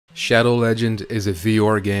Shadow Legend is a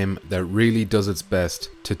VR game that really does its best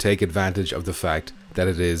to take advantage of the fact that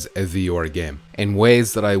it is a VR game, in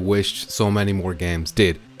ways that I wished so many more games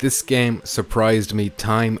did. This game surprised me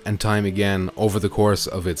time and time again over the course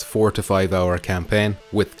of its 4 to 5 hour campaign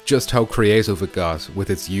with just how creative it got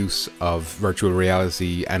with its use of virtual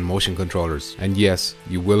reality and motion controllers. And yes,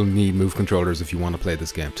 you will need move controllers if you want to play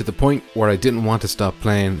this game. To the point where I didn't want to stop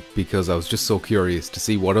playing because I was just so curious to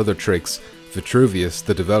see what other tricks Petrifying,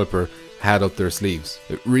 the developer, had up their sleeves.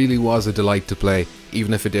 It really was a delight to play,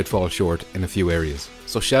 even if it did fall short in a few areas.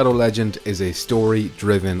 So Shadow Legend is a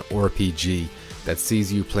story-driven RPG that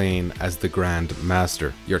sees you playing as the Grand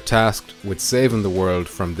Master. You're tasked with saving the world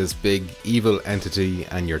from this big evil entity,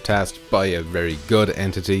 and you're tasked by a very good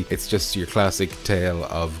entity. It's just your classic tale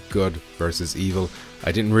of good versus evil.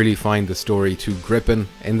 I didn't really find the story too gripping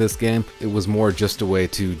in this game. It was more just a way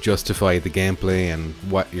to justify the gameplay and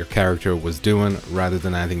what your character was doing rather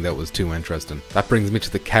than anything that was too interesting. That brings me to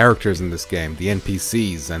the characters in this game, the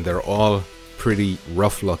NPCs, and they're all pretty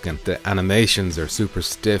rough looking. The animations are super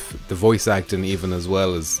stiff. The voice acting even as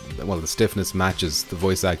well as, well, the stiffness matches the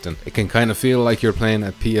voice acting. It can kind of feel like you're playing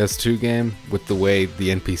a PS2 game with the way the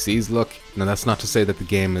NPCs look. Now that's not to say that the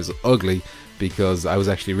game is ugly, because I was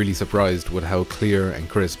actually really surprised with how clear and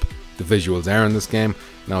crisp the visuals are in this game.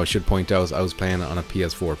 Now I should point out I was playing on a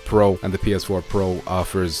PS4 Pro, and the PS4 Pro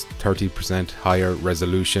offers 30% higher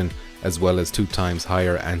resolution as well as 2 times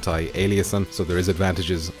higher anti-aliasing, so there is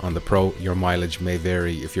advantages on the Pro. Your mileage may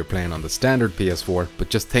vary if you're playing on the standard PS4, but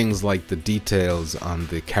just things like the details on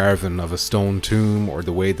the carving of a stone tomb or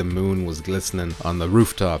the way the moon was glistening on the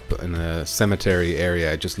rooftop in a cemetery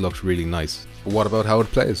area, it just looked really nice. But what about how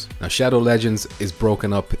it plays? Now Shadow Legends is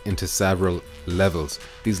broken up into several levels.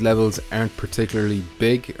 These levels aren't particularly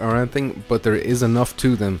big or anything, but there is enough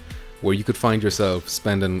to them where you could find yourself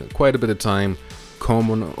spending quite a bit of time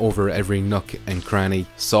combing over every nook and cranny,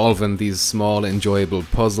 solving these small enjoyable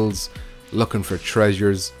puzzles, looking for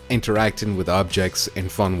treasures, interacting with objects in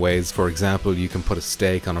fun ways. For example, you can put a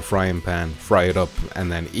steak on a frying pan, fry it up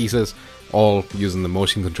and then eat it, all using the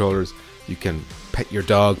motion controllers. You can pet your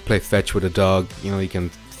dog, play fetch with a dog, you know, you can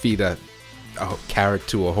feed a carrot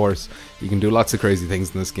to a horse. You can do lots of crazy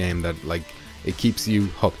things in this game that, like, it keeps you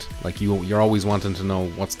hooked. Like you're always wanting to know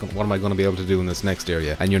what am I going to be able to do in this next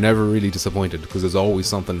area, and you're never really disappointed because there's always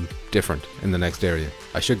something different in the next area.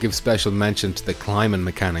 I should give special mention to the climbing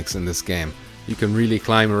mechanics in this game. You can really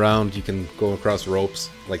climb around, you can go across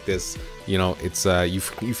ropes like this, you know, it's you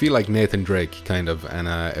feel like Nathan Drake kind of, and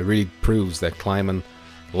it really proves that climbing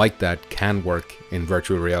like that can work in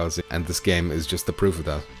virtual reality, and this game is just the proof of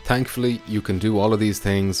that. Thankfully, you can do all of these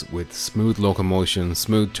things with smooth locomotion,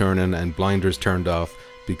 smooth turning and blinders turned off,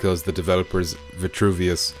 because the developers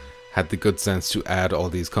Petrifying had the good sense to add all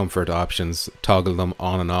these comfort options, toggle them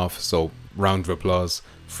on and off, so round of applause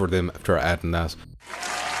for them for adding that.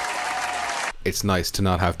 It's nice to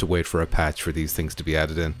not have to wait for a patch for these things to be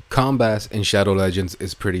added in. Combat in Shadow Legends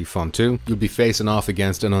is pretty fun too. You'll be facing off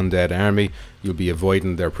against an undead army, you'll be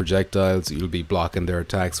avoiding their projectiles, you'll be blocking their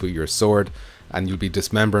attacks with your sword, and you'll be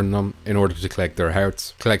dismembering them in order to collect their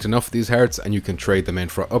hearts. Collect enough of these hearts and you can trade them in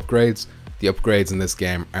for upgrades. The upgrades in this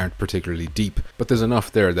game aren't particularly deep, but there's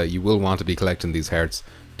enough there that you will want to be collecting these hearts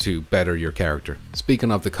to better your character.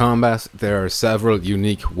 Speaking of the combat, there are several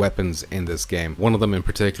unique weapons in this game. One of them in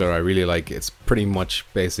particular I really like. It's pretty much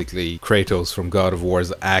basically Kratos from God of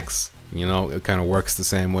War's axe. You know, it kind of works the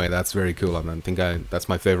same way. That's very cool. I think that's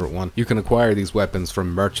my favorite one. You can acquire these weapons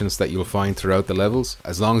from merchants that you'll find throughout the levels,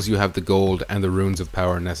 as long as you have the gold and the runes of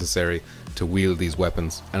power necessary to wield these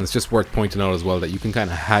weapons. And it's just worth pointing out as well that you can kind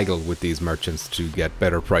of haggle with these merchants to get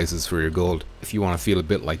better prices for your gold if you want to feel a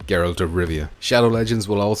bit like Geralt of Rivia. Shadow Legends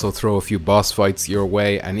will also throw a few boss fights your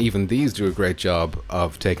way, and even these do a great job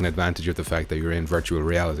of taking advantage of the fact that you're in virtual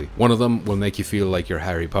reality. One of them will make you feel like you're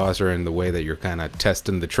Harry Potter in the way that you're kind of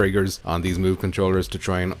testing the triggers on these move controllers to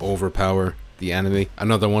try and overpower the enemy.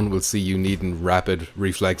 Another one will see you needing rapid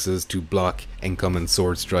reflexes to block incoming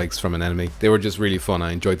sword strikes from an enemy. They were just really fun.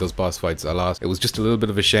 I enjoyed those boss fights a lot. It was just a little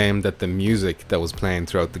bit of a shame that the music that was playing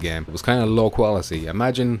throughout the game was kind of low quality.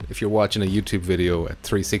 Imagine if you're watching a YouTube video at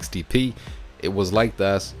 360p, it was like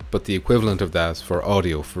that, but the equivalent of that for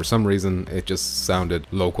audio. For some reason, it just sounded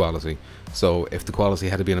low quality. So if the quality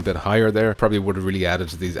had been a bit higher there, probably would have really added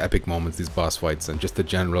to these epic moments, these boss fights, and just the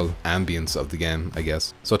general ambience of the game, I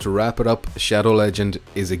guess. So to wrap it up, Shadow Legend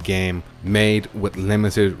is a game made with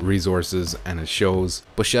limited resources, and it shows.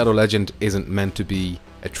 But Shadow Legend isn't meant to be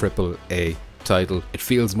a AAA title. It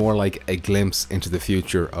feels more like a glimpse into the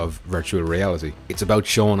future of virtual reality. It's about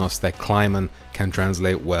showing us that climbing can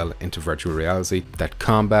translate well into virtual reality, that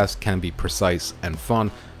combat can be precise and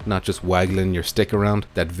fun, not just waggling your stick around,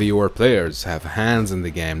 that VR players have hands in the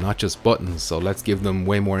game, not just buttons, so let's give them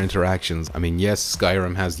way more interactions. I mean, yes,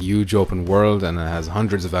 Skyrim has a huge open world and it has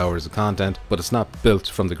hundreds of hours of content, but it's not built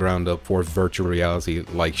from the ground up for virtual reality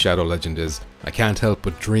like Shadow Legend is. I can't help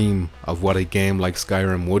but dream of what a game like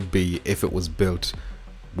Skyrim would be if it was built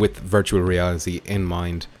with virtual reality in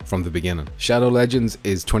mind from the beginning. Shadow Legends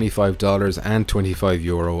is $25 and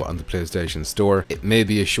 €25 on the PlayStation Store. It may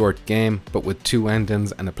be a short game, but with 2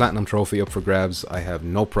 endings and a platinum trophy up for grabs, I have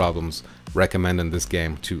no problems recommending this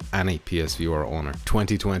game to any PSVR owner.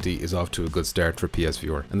 2020 is off to a good start for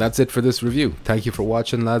PSVR. And that's it for this review. Thank you for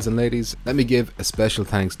watching, lads and ladies. Let me give a special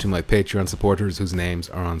thanks to my Patreon supporters whose names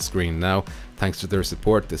are on screen now. Thanks to their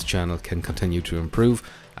support, this channel can continue to improve.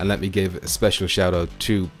 And let me give a special shout out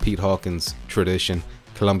to Pete Hawkins, Tradition,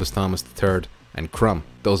 Columbus Thomas III, and Crumb.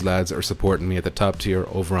 Those lads are supporting me at the top tier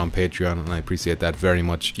over on Patreon, and I appreciate that very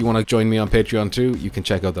much. If you want to join me on Patreon too, you can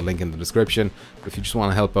check out the link in the description. But if you just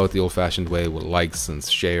want to help out the old-fashioned way with likes and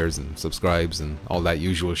shares and subscribes and all that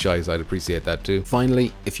usual shiz, I'd appreciate that too.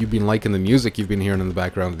 Finally, if you've been liking the music you've been hearing in the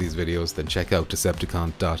background of these videos, then check out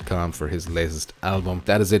dicepticon.com for his latest album.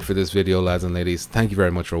 That is it for this video, lads and ladies. Thank you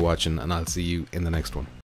very much for watching, and I'll see you in the next one.